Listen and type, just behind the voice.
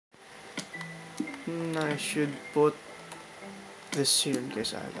I should put this here in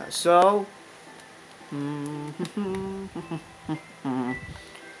case I got so.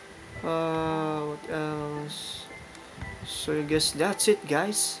 What else? So I guess that's it,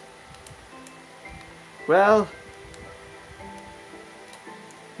 guys. Well,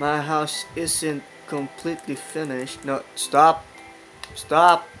 my house isn't completely finished. No, stop.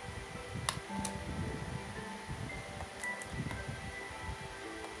 Stop.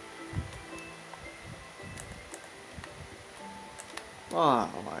 Oh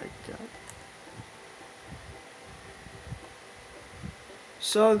my god.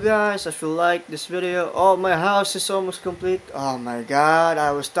 So guys, if you like this video, oh, my house is almost complete. Oh my god,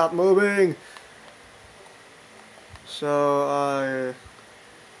 I will stop moving. So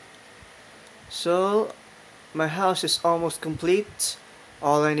so my house is almost complete.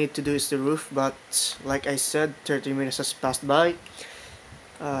 All I need to do is the roof, but like I said, 30 minutes has passed by.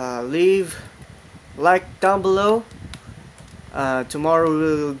 Leave like down below. Tomorrow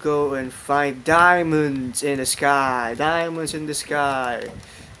we'll go and find diamonds in the sky. Diamonds in the sky.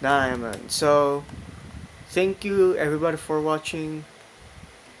 Diamonds. So, thank you everybody for watching.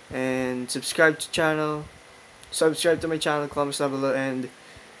 And subscribe to channel. Subscribe to my channel, comments down below. And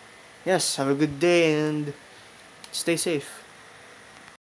yes, have a good day and stay safe.